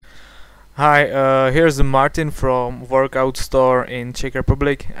Hi, here's Martin from Workout Store in Czech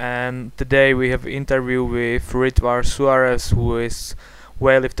Republic, and today we have interview with Ritvars Suharevs, who is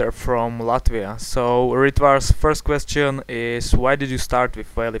weightlifter from Latvia. So, Ritvars, first question is, why did you start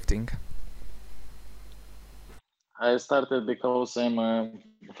with weightlifting? I started because I'm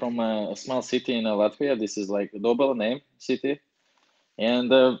from a small city in Latvia. This is like a double name city.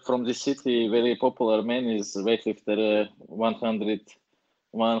 And from this city, very popular man is weightlifter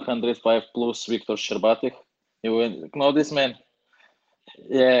 105 plus Viktor Sherbatich. You will know this man?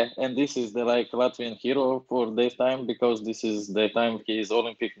 Yeah, and this is the like Latvian hero for this time because this is the time he is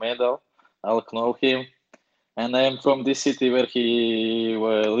Olympic medal. I'll know him. And I am from this city where he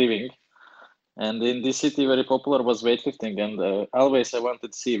was living. And in this city, very popular was weightlifting, and always I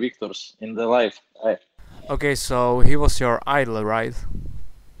wanted to see Victor's in the life. Okay, so he was your idol, right?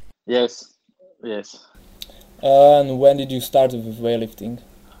 Yes, yes. And when did you start with weightlifting?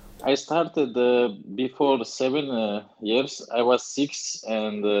 I started before 7 years. I was six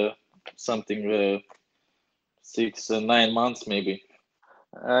and something 9 months maybe.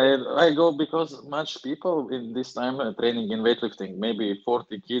 I go because much people in this time training in weightlifting. Maybe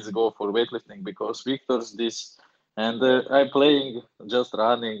 40 kids go for weightlifting because Victor's this, and I'm playing, just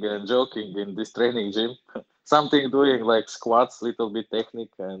running and joking in this training gym. Something doing like squats, little bit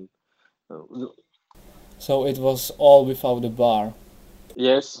technique, and uh, So it was all without the bar.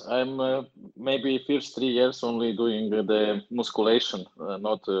 yes, I'm maybe first 3 years only doing the musculation,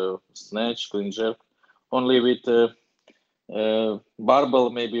 not snatch, clean jerk, only with barbell,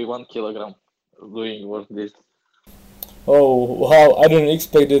 maybe 1 kilogram doing work this. Oh, wow, I didn't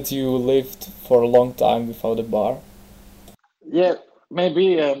expect that you lived for a long time without a bar. Yeah,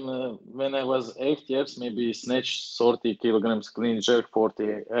 maybe when I was 8 years, maybe snatch 30 kilograms, clean jerk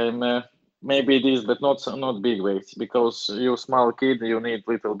 40. I'm maybe this, but not big weights because you small kid, you need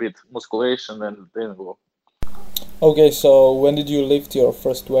little bit musculation and then go. Okay, so when did you lift your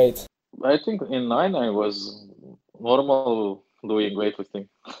first weight? I think in nine I was normal doing weightlifting.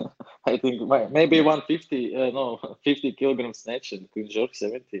 I think maybe 150, no, 50 kilograms snatch and clean jerk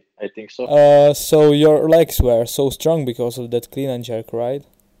 70. I think so. So your legs were so strong because of that clean and jerk, right?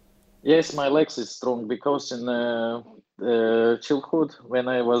 Yes, my legs is strong because in childhood when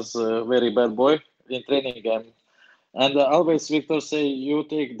I was a very bad boy in training, and always Victor say you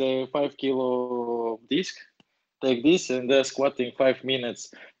take the 5 kilo disc, take this and squatting 5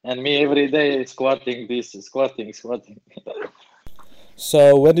 minutes, and me every day squatting this, squatting, squatting.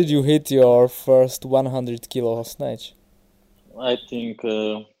 So when did you hit your first 100 kilo snatch? I think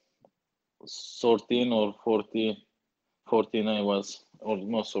 13 or 40, 14 I was, or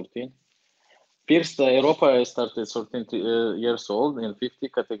no 13. First Europa I started 13 years old in 50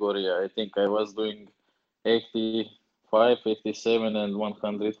 category. I think I was doing 85, 87 and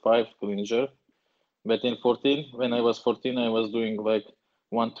 105 clean jerk. But in 14, when I was 14, I was doing like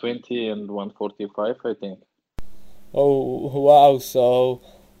 120 and 145, I think. Oh, wow, so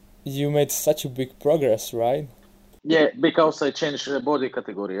you made such a big progress, right? Yeah, because I changed body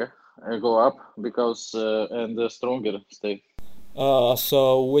category. Yeah? I go up because and stronger stay.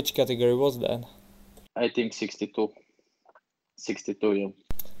 So which category was that? I think 62, 62. Yeah.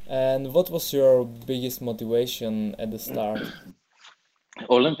 And what was your biggest motivation at the start?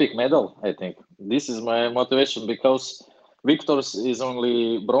 Olympic medal, I think. This is my motivation because Victor's is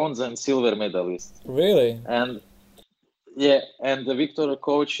only bronze and silver medalist. Really? And yeah, and the Victor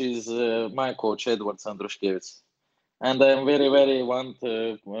coach is my coach, Edwards Andrushkevich. And I'm very, very want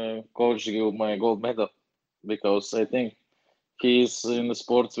coach give my gold medal because I think he is in the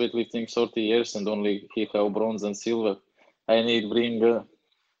sports weightlifting 30 years and only he have bronze and silver. I need bring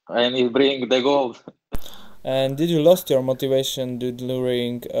I need bring the gold. And did you lost your motivation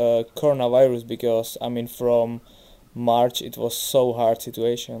during coronavirus? Because I mean, from March it was so hard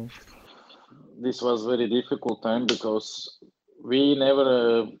situation. This was very difficult time because we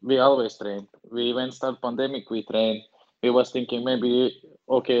always train. We when start pandemic we train. We was thinking maybe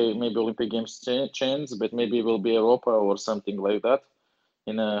okay maybe Olympic Games change, but maybe it will be Europa or something like that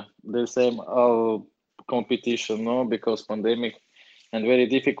in the same all competition, no, because pandemic and very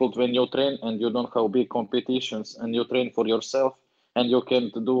difficult when you train and you don't have big competitions and you train for yourself and you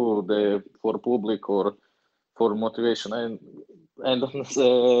can't do the for public or for motivation and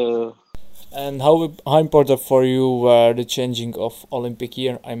And how important for you were the changing of Olympic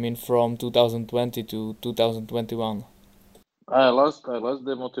year? I mean, from 2020 to 2021. I lost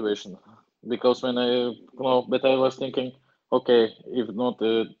the motivation because when but I was thinking, okay, if not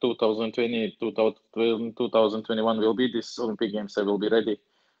 2020, 2021 will be this Olympic Games, I will be ready.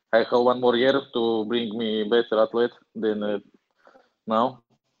 I have one more year to bring me better athlete than now.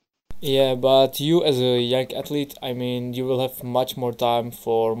 Yeah, but you as a young athlete, I mean, you will have much more time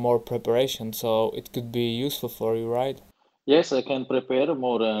for more preparation, so it could be useful for you, right? Yes, I can prepare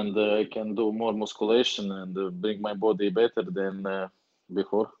more and I can do more musculation and bring my body better than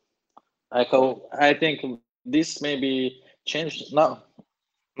before. I think this maybe changed now.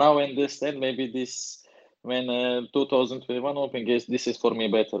 Now I understand maybe this when 2021 Open Games, this is for me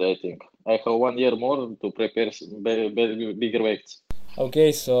better, I think. I have 1 year more to prepare bigger weights.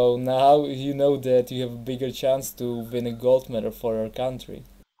 Okay, so now you know that you have a bigger chance to win a gold medal for your country.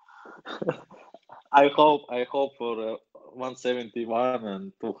 I hope for 171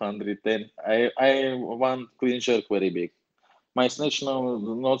 and 210. I want clean jerk very big. My snatch now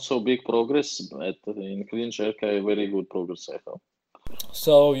not so big progress, but in clean jerk I very good progress I have.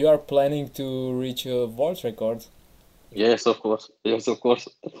 So you are planning to reach a world record? Yes, of course. Yes, of course.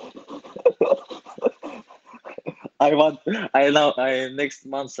 I want. I know. I next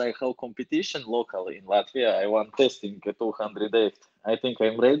month I have competition locally in Latvia. I want testing 208. I think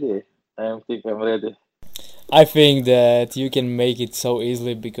I'm ready. I think I'm ready. I think that you can make it so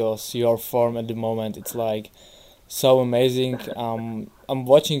easily because your form at the moment it's like so amazing. I'm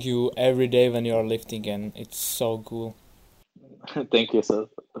watching you every day when you are lifting and it's so cool. Thank you, sir.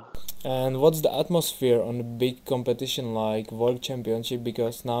 And what's the atmosphere on a big competition like World Championship?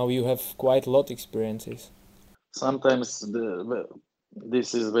 Because now you have quite a lot experiences. Sometimes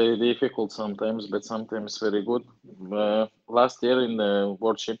this is very difficult sometimes, but sometimes very good. Last year in the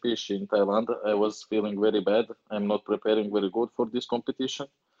World Championship in Thailand, I was feeling very bad. I'm not preparing very good for this competition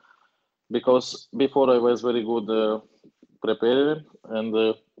because before I was very good preparing,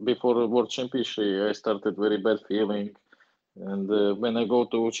 and before the World Championship, I started very bad feeling. And when I go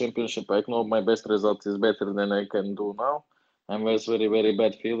to championship, I know my best result is better than I can do now. I was very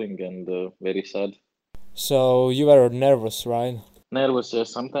bad feeling and very sad. So you were nervous, right? Nervous,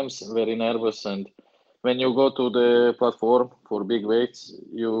 yes, sometimes very nervous. And when you go to the platform for big weights,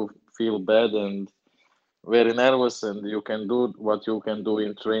 you feel bad and very nervous, and you can do what you can do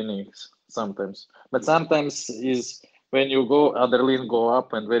in trainings sometimes. But sometimes is when you go, adrenaline go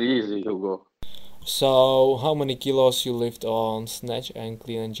up and very easy you go. So how many kilos you lift on snatch and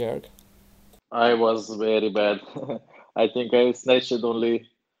clean and jerk? I was very bad. I think I snatched only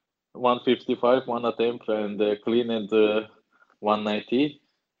 155 one attempt and cleaned 190.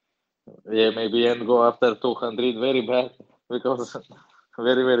 Yeah, maybe and go after 200 very bad because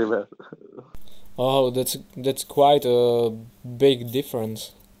very bad. Oh, that's quite a big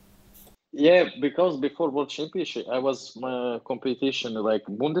difference. Yeah, because before World Championship, I was my competition like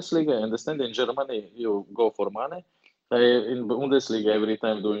Bundesliga. I understand in Germany you go for money. In Bundesliga every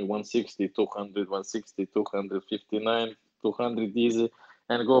time doing 160, 200, 160, 259, 200 easy,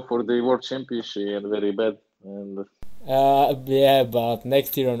 and go for the World Championship and very bad. And Yeah, but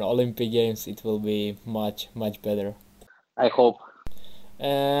next year on Olympic Games it will be much better. I hope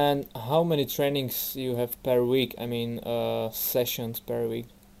And how many trainings you have per week? I mean, sessions per week.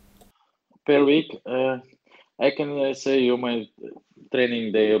 per week I can say you my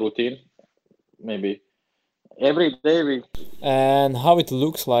training day routine maybe every day we And how it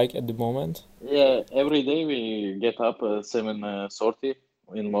looks like at the moment. yeah every day we get up 7:30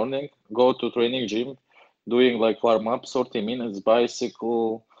 in morning, go to training gym, doing like warm up 30 minutes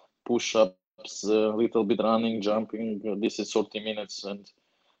bicycle, push ups, little bit running, jumping. This is 30 minutes, and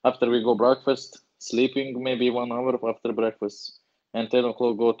after we go breakfast, sleeping maybe 1 hour after breakfast, and 10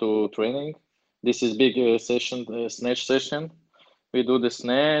 o'clock go to training. This is big session, snatch session. We do the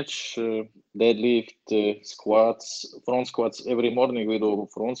snatch, deadlift, squats, front squats. Every morning we do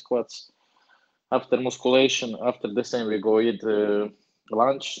front squats. After musculation, after the same we go eat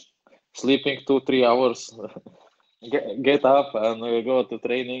lunch, sleeping 2 3 hours, get up and go to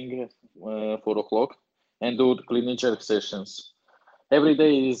training 4 o'clock and do clean and jerk sessions. Every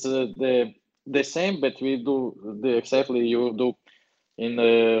day is the same, but we do the exactly you do in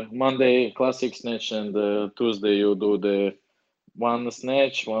Monday classic snatch and Tuesday you do the one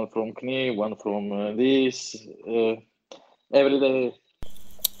snatch, one from knee, one from this. Every day.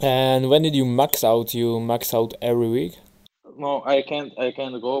 And when did you max out? You max out every week? No, I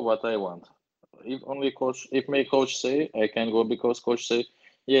can't go what I want. If only coach, if my coach say I can go because coach say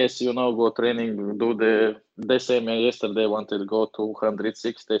yes, go training, do the same. Yesterday wanted to go to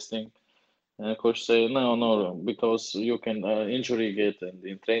 106 testing. Coach say no, because you can injury get and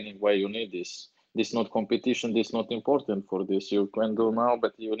in training why you need this. This not competition. This not important for this. You can do now,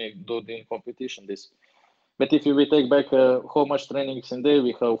 but you need do the competition this. But if we take back how much trainings in day,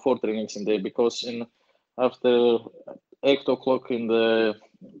 we have 4 trainings in day because in after 8 o'clock in the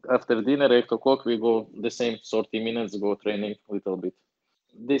after dinner 8 o'clock we go the same 30 minutes go training little bit.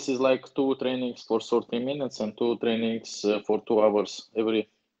 This is like two trainings for 30 minutes and two trainings for 2 hours. Every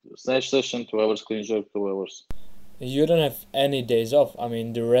snatch session, 2 hours, clean jerk, 2 hours. You don't have any days off. I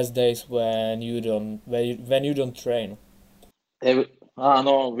mean, the rest days when you don't train. Every,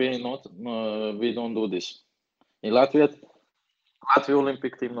 no, we don't do this. In Latvia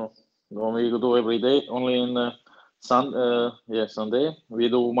Olympic team, no. No, we do every day. Only in Sunday we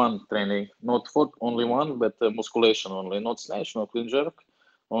do one training, not for only one, but musculation only, not snatch, not clean jerk,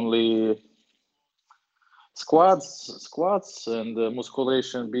 only squats and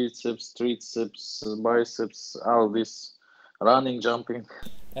musculation, biceps, triceps, biceps, all this, running, jumping.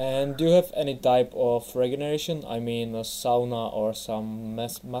 And do you have any type of regeneration? I mean, a sauna or some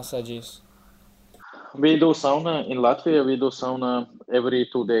massages? We do sauna in Latvia. We do sauna every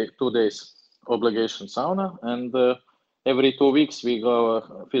 2 days, obligation sauna, and every 2 weeks we go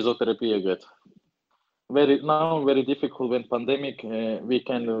physiotherapy again. Very difficult when pandemic. We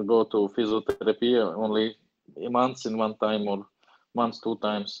can go to physiotherapy only months in one time or months 2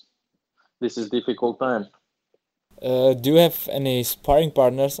 times. This is difficult time. Do you have any sparring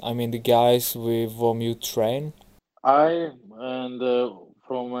partners? I mean, the guys with whom you train? I and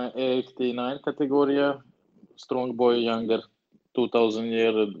from 89 category, strong boy, younger, 2000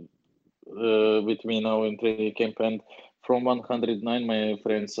 year with me now in training camp, and from 109, my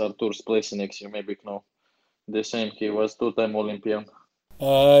friends Artur Splesenex, you maybe know the same. He was two-time Olympian.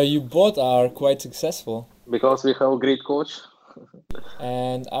 You both are quite successful. Because we have a great coach.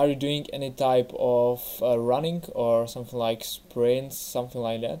 And are you doing any type of running or something like sprints, something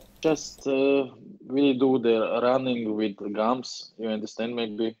like that? Just we do the running with gums. You understand?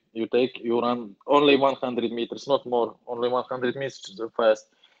 Maybe you run only 100 meters, not more. Only 100 meters fast.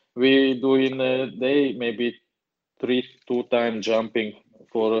 We do in a day maybe 2 time jumping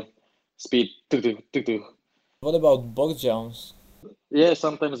for speed. What about box jumps? Yeah,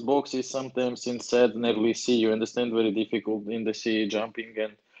 sometimes boxes, sometimes inside nearly sea. You understand? Very difficult in the sea jumping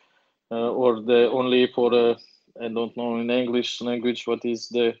and or the only for I don't know in English language what is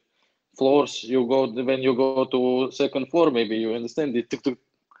the floors. You go when you go to second floor. Maybe you understand it.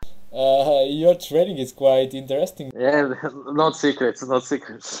 Your training is quite interesting. Yeah, not secrets, not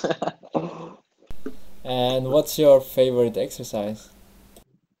secrets. And what's your favorite exercise?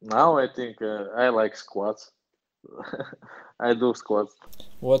 Now I think I like squats. I do squats.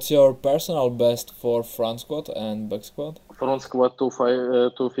 What's your personal best for front squat and back squat? Front squat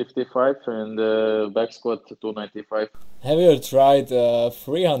 255 and back squat 295. Have you tried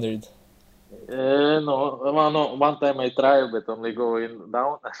 300? No, well, no. One time I tried, but only going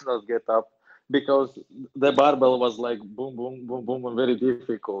down and not get up because the barbell was like boom, boom, boom, boom, and very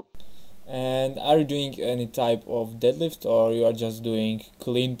difficult. And are you doing any type of deadlift or you are just doing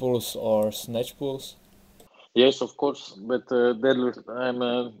clean pulls or snatch pulls? Yes, of course, but deadlift. I'm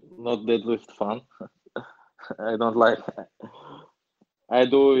not deadlift fan. I don't like. I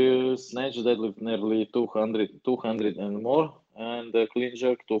do snatch deadlift nearly 200 and more, and clean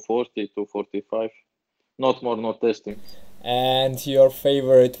jerk 240, 245. Not more, not testing. And your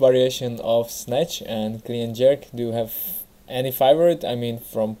favorite variation of snatch and clean jerk? Do you have any favorite? I mean,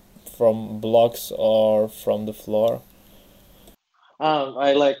 from blocks or from the floor?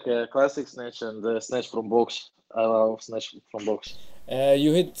 I like classic snatch and snatch from box. I love snatch from box.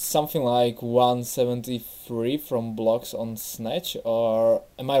 You hit something like 173 from blocks on snatch, or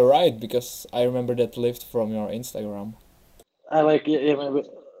am I right? Because I remember that lift from your Instagram. I like yeah, maybe,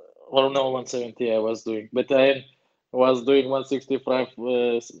 well no 170 I was doing, but I was doing 165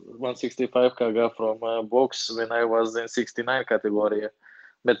 kg from box when I was in 69 category.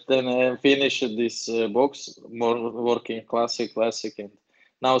 But then I finished this box more working classic, and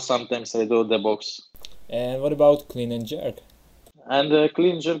now sometimes I do the box. And what about clean and jerk? And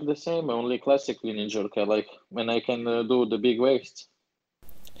clean jerk the same, only classic clean jerk I like when I can do the big weights.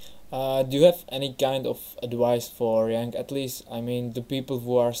 Do you have any kind of advice for young athletes? I mean, the people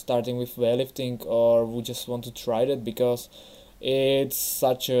who are starting with weightlifting or who just want to try that because it's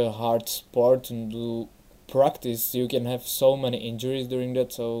such a hard sport to do practice. You can have so many injuries during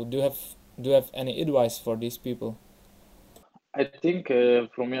that. So do you have any advice for these people? I think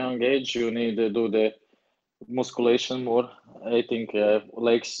from young age you need to do the musculation more. I think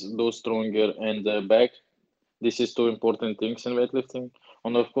legs do stronger and back. This is two important things in weightlifting.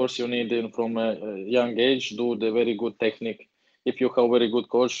 And of course, you need from a young age do the very good technique. If you have very good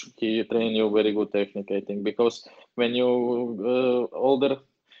coach, he train you very good technique. I think because when you older,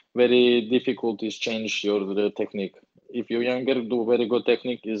 very difficult is change your technique. If you younger, do very good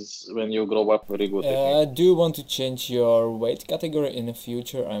technique is when you grow up very good technique. Do you want to change your weight category in the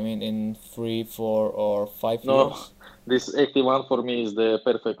future? I mean, in 3, 4, or 5 No, years? This 81 for me is the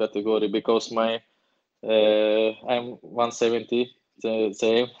perfect category because my I'm 170,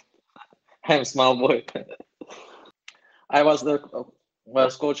 same. I'm small boy. I was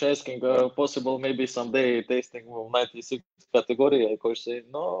coach asking possible maybe someday tasting 96 category. I coach say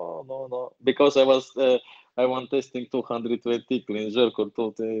no because I want testing 220 clean jerk or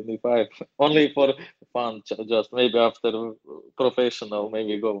 225 only for fun just maybe after professional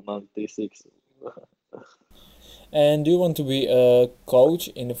maybe go 96. And do you want to be a coach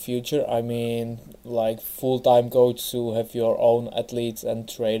in the future? I mean, like full-time coach to have your own athletes and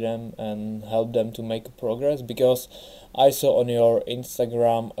train them and help them to make progress? Because I saw on your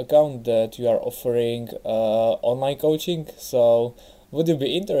Instagram account that you are offering online coaching. So would you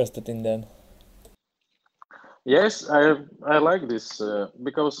be interested in that? Yes, I like this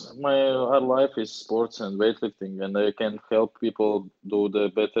because my whole life is sports and weightlifting, and I can help people do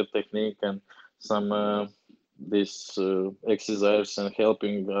the better technique and some this exercise and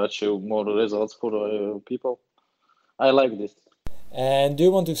helping achieve more results for people. I like this. And do you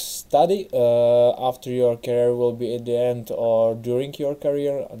want to study after your career will be at the end or during your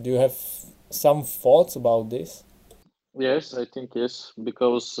career? Do you have some thoughts about this? Yes, I think yes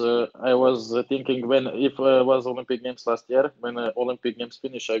because I was thinking when if was Olympic Games last year when Olympic Games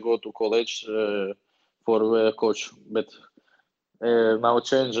finish, I go to college for coach, but now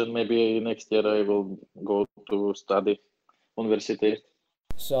change and maybe next year I will go to study university.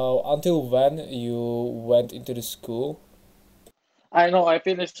 So until when you went into the school? I know I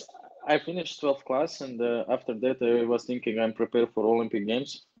finished 12th class and after that I was thinking I'm prepared for Olympic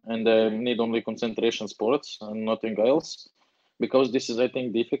Games and need only concentration sports and nothing else because this is I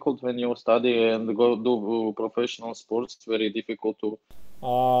think difficult when you study and go do professional sports very difficult to.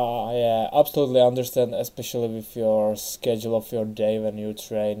 Yeah, absolutely understand, especially with your schedule of your day when you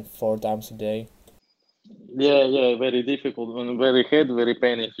train 4 times a day. Yeah, very difficult and very head, very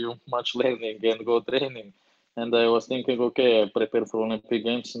pain if you much learning and go training. And I was thinking, okay, I prepare for Olympic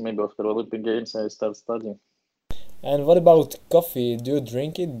Games. Maybe after Olympic Games, I start studying. And what about coffee? Do you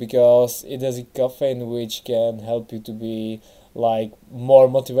drink it? Because it has a caffeine which can help you to be like more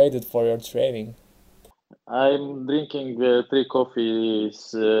motivated for your training. I'm drinking 3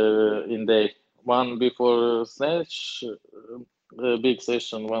 coffees in day. One before snatch, big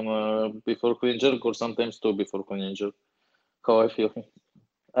session. One before clean jerk, or sometimes two before clean jerk. How I feel.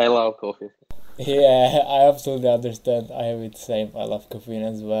 I love coffee. Yeah, I absolutely understand. I have it same. I love caffeine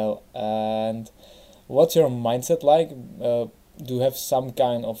as well. And what's your mindset like? Do you have some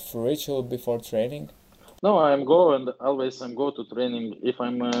kind of ritual before training? No, I'm go and always I'm go to training if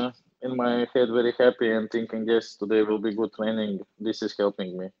I'm in my head very happy and thinking yes today will be good training. This is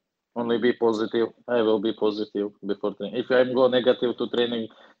helping me. Only be positive. I will be positive before training. If I'm go negative to training,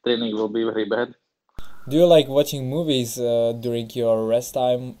 training will be very bad. Do you like watching movies during your rest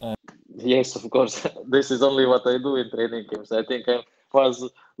time? Yes, of course. This is only what I do in training camps. I think I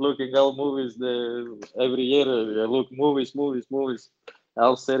was looking all movies every year. I look movies,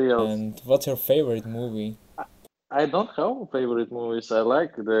 all serials. And what's your favorite movie? I don't have favorite movies. I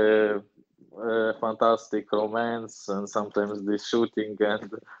like the fantastic romance and sometimes the shooting and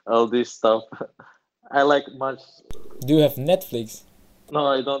all this stuff. I like much. Do you have Netflix? No,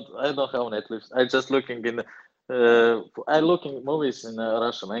 I don't. I don't have Netflix. I just looking in. I looking movies in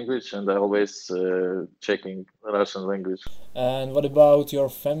Russian language and I always checking Russian language. And what about your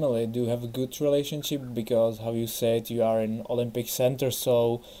family? Do you have a good relationship? Because how you said you are in Olympic Center,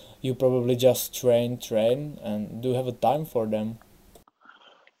 so you probably just train, and do you have a time for them?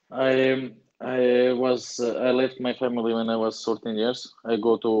 I left my family when I was 14 years. I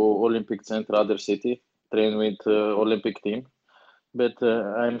go to Olympic Center, other city, train with Olympic team. But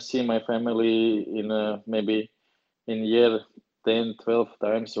I'm seeing my family in maybe in year 10, 12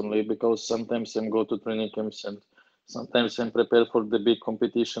 times only because sometimes I'm go to training camps and sometimes I'm prepared for the big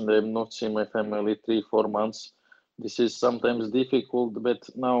competition. I'm not seeing my family 3, 4 months. This is sometimes difficult, but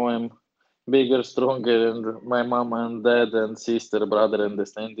now I'm bigger, stronger, and my mom and dad and sister, brother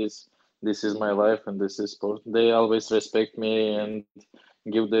understand this. This is my life and this is sport. They always respect me and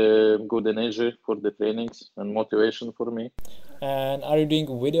give the good energy for the trainings and motivation for me. And are you doing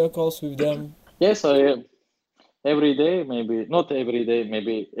video calls with them? Yes, I every day, maybe not every day,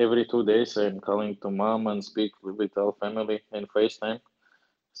 maybe every 2 days, I'm calling to mom and speak with our family in FaceTime,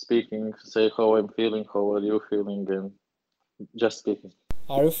 speaking, say how I'm feeling, how are you feeling, and just speaking.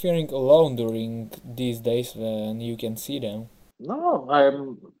 Are you feeling alone during these days when you can see them? No, I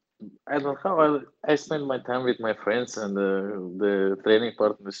don't know. I spend my time with my friends and the training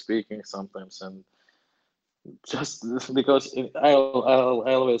partner speaking sometimes, and just because I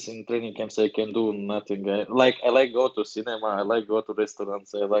always in training camps I can do nothing. I like go to cinema. I like go to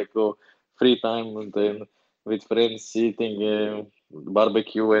restaurants. I like go free time and then with friends eating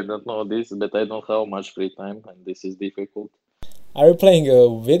barbecue. I don't know this, but I don't have much free time, and this is difficult. Are you playing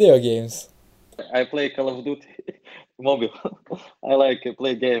video games? I play Call of Duty mobile. I like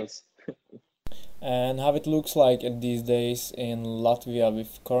play games. And how it looks like at these days in Latvia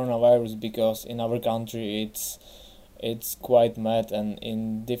with coronavirus, because in our country it's quite bad, and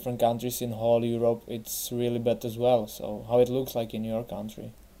in different countries in whole Europe it's really bad as well. So how it looks like in your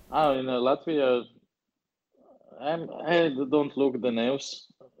country? In Latvia, I don't look the news.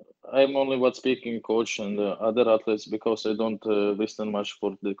 I'm only what speaking coach and other athletes because I don't listen much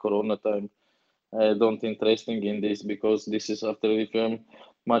for the Corona time. I don't interesting in this because this is after if I'm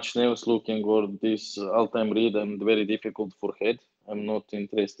much news looking or this all time read and very difficult for head. I'm not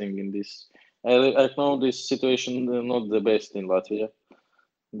interested in this. I know this situation not the best in Latvia.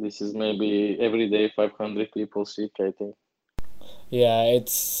 This is maybe every day 500 people sick, I think. Yeah,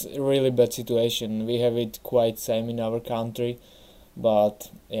 it's a really bad situation. We have it quite same in our country, but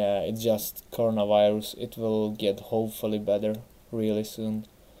yeah, it's just coronavirus. It will get hopefully better really soon.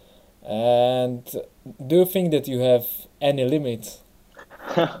 And do you think that you have any limit?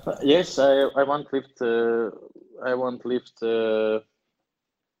 Yes, I want lift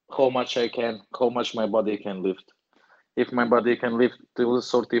how much I can, how much my body can lift. If my body can lift till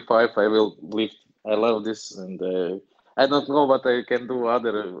 35, I will lift. I love this, and I don't know what I can do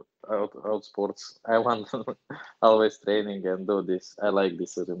other out sports. I want always training and do this. I like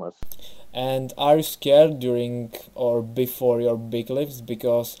this very much. And are you scared during or before your big lifts?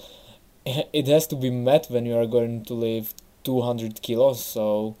 Because it has to be met when you are going to lift 200 kilos.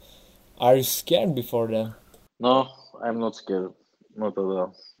 So are you scared before that? No, I'm not scared, not at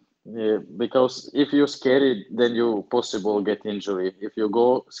all. Yeah, because if you scary, then you possible get injury. If you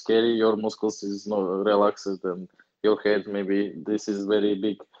go scary, your muscles is not relaxed and your head maybe this is very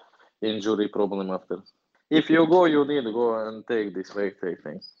big injury problem after. If you go, you need to go and take this weight take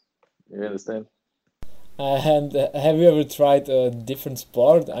thing. You understand? And have you ever tried a different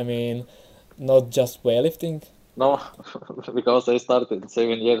sport? I mean, not just weightlifting? No, because I started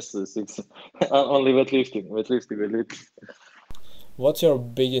 7 years, six, only weightlifting. What's your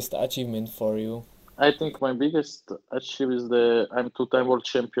biggest achievement for you? I think my biggest achievement is the I'm two-time world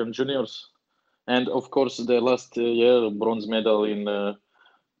champion juniors, and of course the last year bronze medal in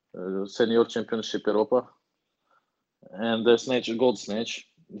senior championship Europa and the snatch gold snatch.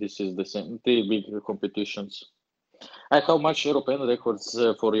 This is the same three big competitions. I have much European records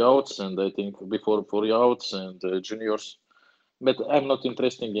for youths and I think before for youths and juniors. But I'm not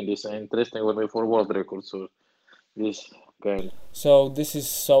interested in this. I'm interested only for world records or this kind. So this is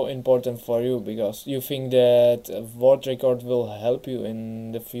so important for you because you think that a world record will help you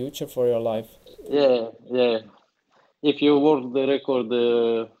in the future for your life. Yeah, yeah. If you world the record,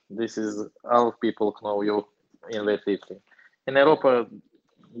 this is all people know you in weightlifting. In Europa,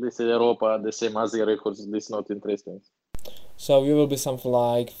 this is Europa, the same Asia records. This is not interesting. So you will be something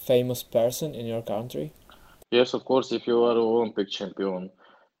like famous person in your country. Yes, of course, if you are Olympic champion,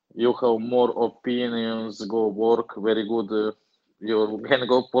 you have more opinions, go work very good. You can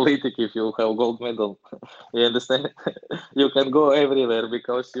go politic if you have gold medal. You understand? You can go everywhere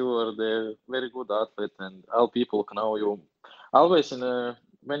because you are the very good athlete and all people know you. Always in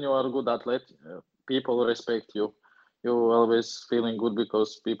when you are a good athlete, people respect you. You always feeling good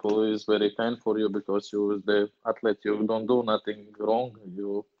because people is very kind for you because you is the athlete. You don't do nothing wrong.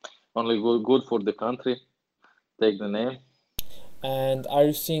 You only good for the country. Take the name. And are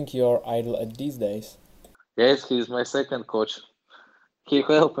you seeing your idol at these days? Yes, he's my second coach. He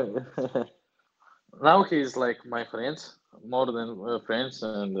helped me. Now he's like my friends, more than friends,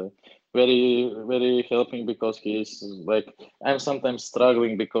 and very helping because he's like I'm sometimes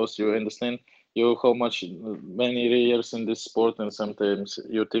struggling because you understand you how much many years in this sport, and sometimes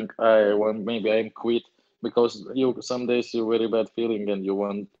you think I want maybe I'm quit because you some days you very bad feeling and you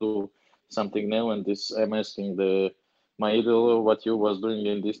want to do something new, and this I'm asking the my idol what you was doing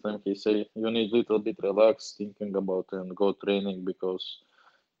in this time. He say you need little bit relax, thinking about and go training because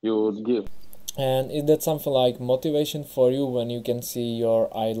you give. And is that something like motivation for you when you can see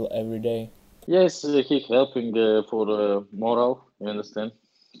your idol every day? Yes, he helping for moral. You understand?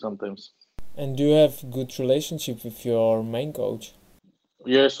 Sometimes. And do you have good relationship with your main coach?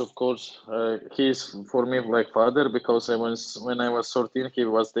 Yes, of course. He's for me like father because I was when I was 13, he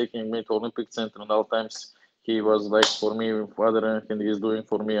was taking me to Olympic Center and all times he was like for me father and he's doing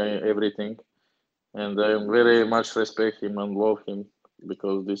for me everything. And I very much respect him and love him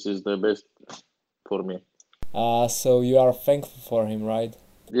because this is the best for me. So you are thankful for him, right?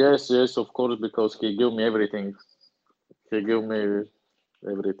 Yes, yes, of course, because he gave me everything. He gave me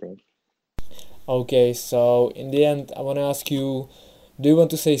everything. Okay, so in the end, I want to ask you, do you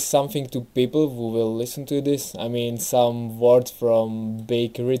want to say something to people who will listen to this? I mean, some words from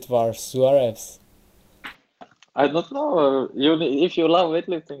big Ritvars Suharevs. I don't know. If you love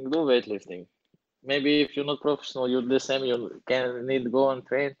weightlifting, do weightlifting. Maybe if you're not professional, you're the same. You can need to go and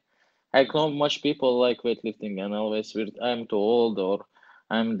train. I know much people like weightlifting, and always I'm too old or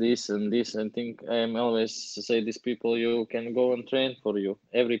I'm this and this. And think I'm always say these people you can go and train for you.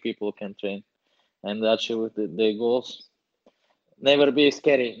 Every people can train and achieve their goals. Never be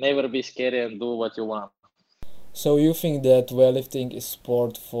scary. Never be scary and do what you want. So you think that weightlifting is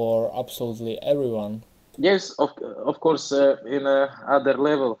sport for absolutely everyone? Yes, of course, in a other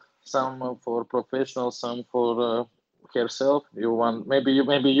level, some for professional, some for herself. You want maybe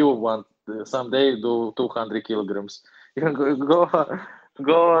you want someday do 200 kilograms. You can go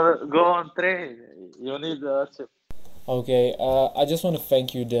on train. You need Okay, I just want to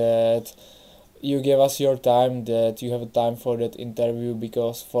thank you that you gave us your time, that you have a time for that interview,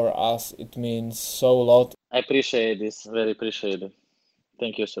 because for us it means so a lot. I appreciate this. Very appreciate it.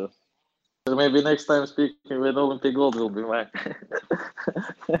 Thank you, sir. So maybe next time speaking with Olympic gold will be mine.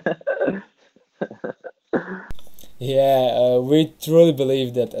 Yeah, we truly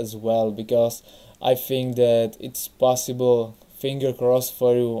believe that as well, because I think that it's possible. Finger crossed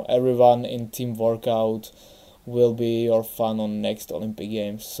for you, everyone in team workout will be your fun on next Olympic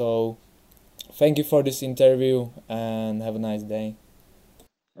Games. So thank you for this interview and have a nice day.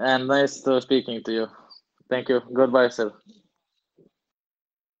 And nice to speaking to you. Thank you. Goodbye, sir.